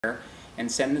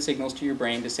and send the signals to your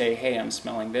brain to say, hey, I'm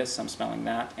smelling this, I'm smelling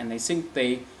that, and they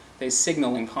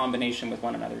signal in combination with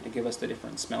one another to give us the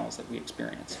different smells that we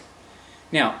experience.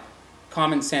 Now,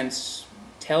 common sense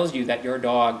tells you that your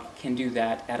dog can do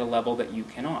that at a level that you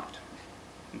cannot.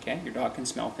 Okay? Your dog can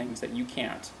smell things that you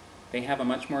can't. They have a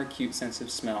much more acute sense of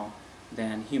smell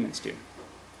than humans do.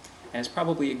 And it's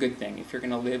probably a good thing. If you're going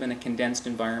to live in a condensed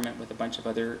environment with a bunch of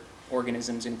other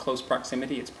organisms in close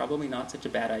proximity, it's probably not such a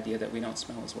bad idea that we don't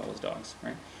smell as well as dogs,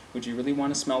 right? Would you really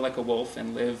want to smell like a wolf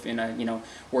and live in a,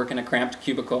 work in a cramped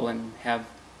cubicle and have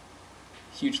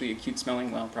hugely acute smelling?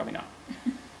 Well, probably not.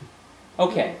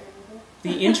 Okay.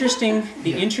 The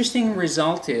interesting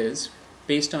result is,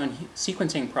 based on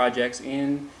sequencing projects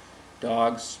in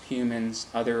dogs, humans,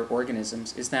 other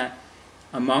organisms, is that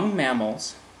among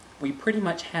mammals, we pretty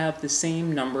much have the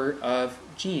same number of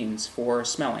genes for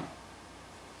smelling.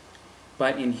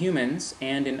 But in humans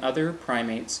and in other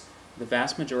primates, the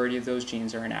vast majority of those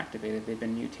genes are inactivated. They've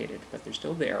been mutated, but they're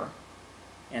still there.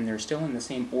 And they're still in the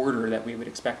same order that we would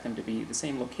expect them to be, the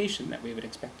same location that we would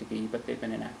expect to be, but they've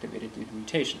been inactivated due to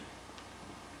mutation.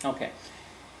 Okay.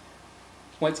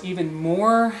 What's even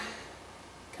more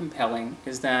compelling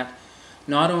is that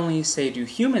not only, say, do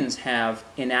humans have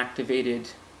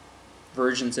inactivated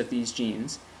versions of these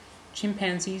genes,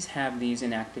 chimpanzees have these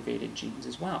inactivated genes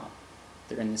as well.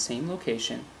 They're in the same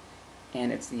location,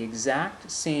 and it's the exact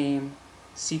same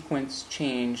sequence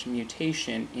change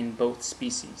mutation in both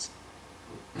species.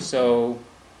 So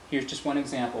here's just one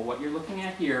example. What you're looking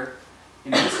at here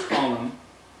in this column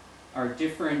are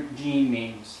different gene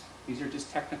names. These are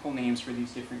just technical names for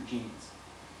these different genes.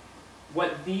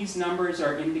 What these numbers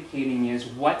are indicating is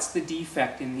what's the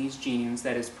defect in these genes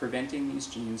that is preventing these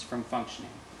genes from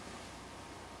functioning.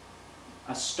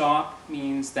 A stop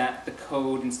means that the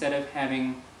code, instead of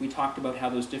having, we talked about how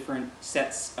those different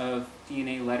sets of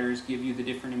DNA letters give you the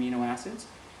different amino acids.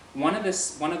 One of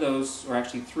those, or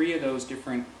actually 3 of those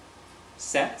different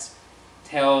sets,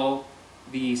 tell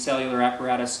the cellular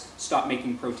apparatus, stop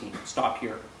making protein, stop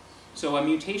here. So a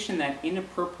mutation that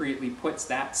inappropriately puts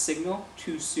that signal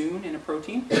too soon in a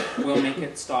protein will make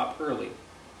it stop early.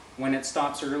 When it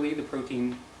stops early, the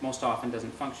protein most often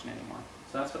doesn't function anymore.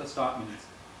 So that's what a stop means.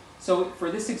 So for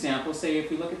this example, say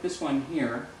if we look at this one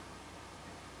here,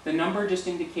 the number just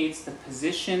indicates the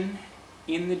position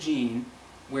in the gene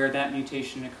where that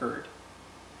mutation occurred.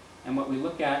 And what we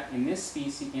look at in this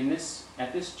species,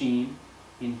 at this gene,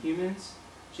 in humans,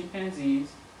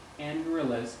 chimpanzees, and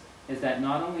gorillas, is that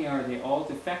not only are they all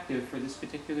defective for this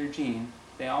particular gene,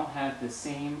 they all have the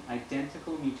same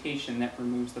identical mutation that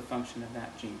removes the function of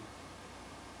that gene.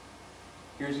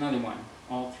 Here's another one,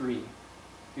 all 3.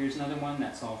 Here's another one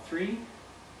that's all 3.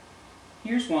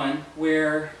 Here's one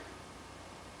where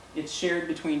it's shared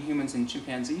between humans and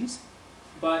chimpanzees,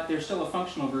 but there's still a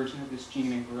functional version of this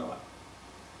gene in gorilla.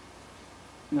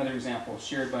 Another example,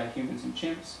 shared by humans and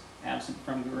chimps, absent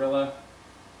from gorilla.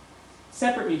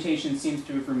 Separate mutation seems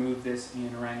to have removed this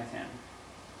in orangutan.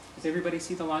 Does everybody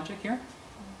see the logic here?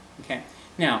 Okay.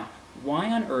 Now, why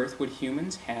on earth would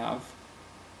humans have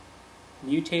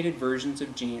mutated versions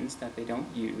of genes that they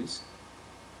don't use?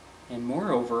 And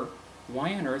moreover,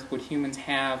 why on earth would humans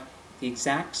have the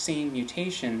exact same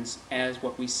mutations as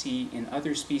what we see in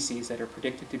other species that are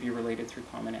predicted to be related through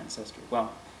common ancestry?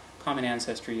 Well, common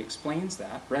ancestry explains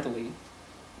that readily.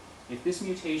 If this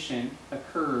mutation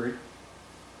occurred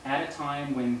at a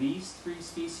time when these 3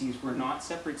 species were not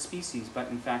separate species, but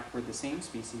in fact were the same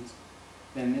species,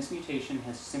 then this mutation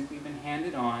has simply been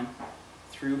handed on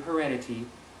through heredity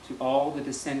to all the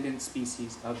descendant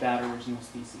species of that original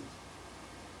species.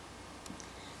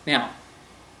 Now,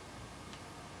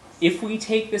 if we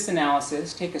take this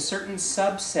analysis, take a certain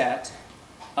subset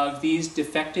of these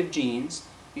defective genes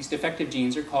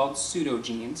are called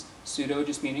pseudogenes. Pseudo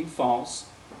just meaning false,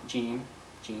 gene,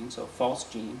 so false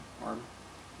gene, or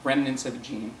remnants of a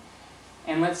gene.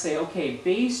 And let's say, okay,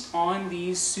 based on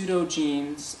these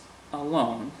pseudogenes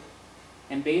alone,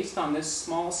 and based on this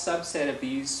small subset of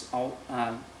these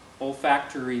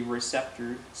olfactory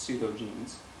receptor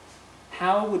pseudogenes,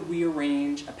 how would we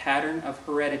arrange a pattern of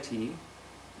heredity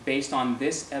based on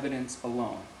this evidence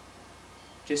alone?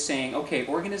 Just saying, okay,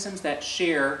 organisms that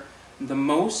share the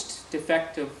most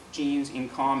defective genes in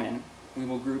common, we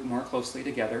will group more closely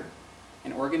together,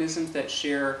 and organisms that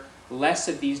share less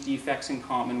of these defects in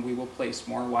common, we will place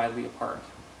more widely apart.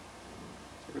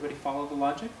 Does everybody follow the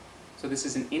logic? So this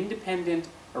is an independent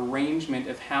arrangement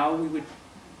of how we would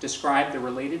describe the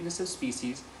relatedness of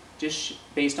species just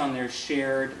based on their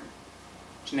shared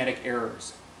genetic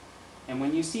errors. And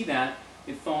when you see that,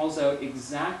 it falls out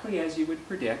exactly as you would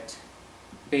predict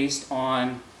based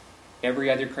on every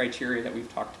other criteria that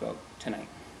we've talked about tonight.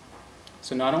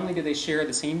 So not only do they share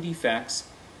the same defects,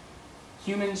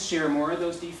 humans share more of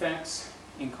those defects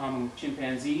in common with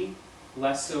chimpanzee,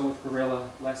 less so with gorilla,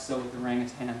 less so with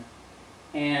orangutan.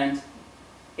 And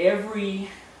every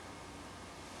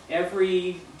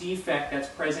defect that's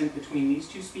present between these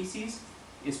two species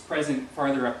is present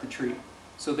farther up the tree.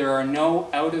 So there are no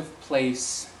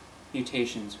out-of-place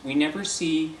mutations. We never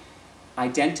see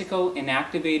identical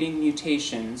inactivating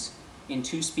mutations in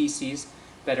two species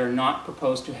that are not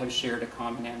proposed to have shared a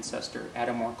common ancestor at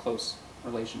a more close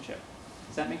relationship.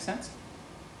 Does that make sense?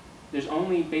 There's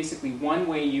only basically one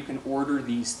way you can order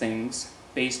these things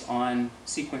based on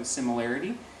sequence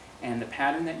similarity, and the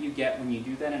pattern that you get when you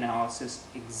do that analysis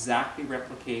exactly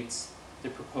replicates the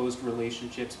proposed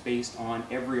relationships based on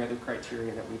every other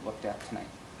criteria that we've looked at tonight.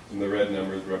 And the red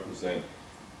numbers represent?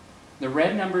 The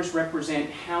red numbers represent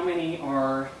how many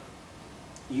are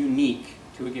unique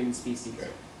to a given species. Okay.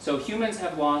 So humans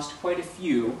have lost quite a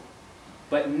few,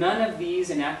 but none of these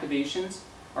inactivations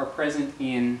are present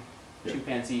in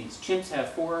chimpanzees. Chimps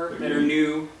have 4 that are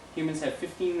new, humans have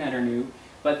 15 that are new,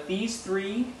 but these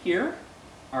 3 here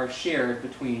are shared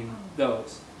between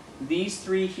those. These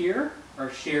 3 here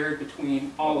are shared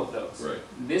between all of those. Right.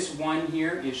 This one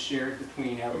here is shared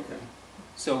between everything. Okay.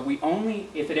 So we only,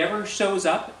 if it ever shows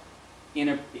up in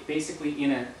a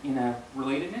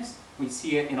relatedness, we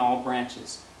see it in all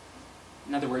branches.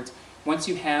 In other words, once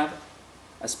you have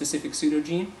a specific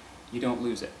pseudogene, you don't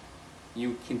lose it.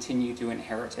 You continue to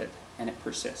inherit it, and it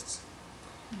persists.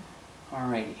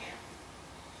 Alrighty.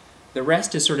 The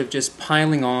rest is sort of just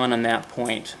piling on that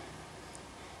point.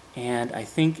 And I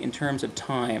think in terms of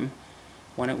time,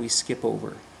 why don't we skip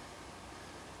over?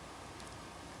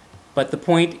 But the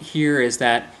point here is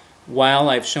that while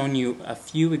I've shown you a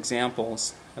few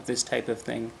examples of this type of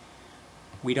thing,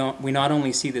 we not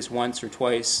only see this once or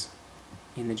twice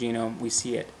in the genome, we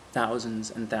see it thousands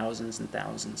and thousands and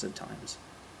thousands of times.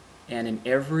 And in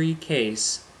every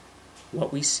case,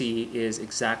 what we see is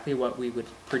exactly what we would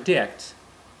predict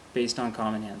based on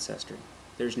common ancestry.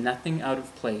 There's nothing out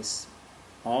of place.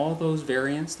 All those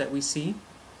variants that we see,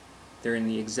 they're in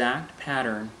the exact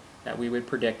pattern that we would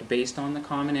predict based on the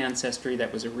common ancestry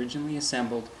that was originally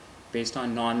assembled based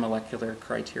on non-molecular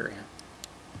criteria.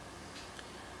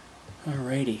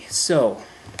 Alrighty, so,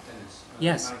 Dennis,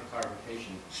 yes. Another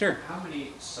clarification. Sure. How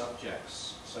many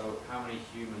subjects, so how many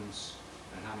humans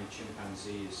and how many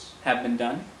chimpanzees Have been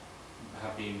done,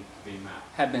 have been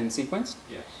mapped? have been sequenced.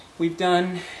 Yes. We've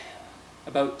done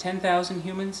about 10,000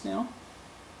 humans now.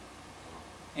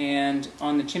 And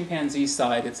on the chimpanzee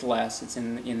side, it's less. It's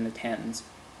in the tens,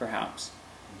 perhaps.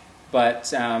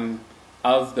 But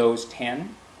of those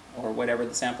 10, or whatever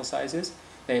the sample size is,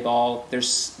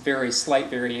 there's very slight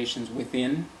variations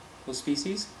within those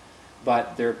species,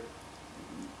 but they're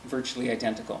virtually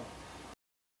identical.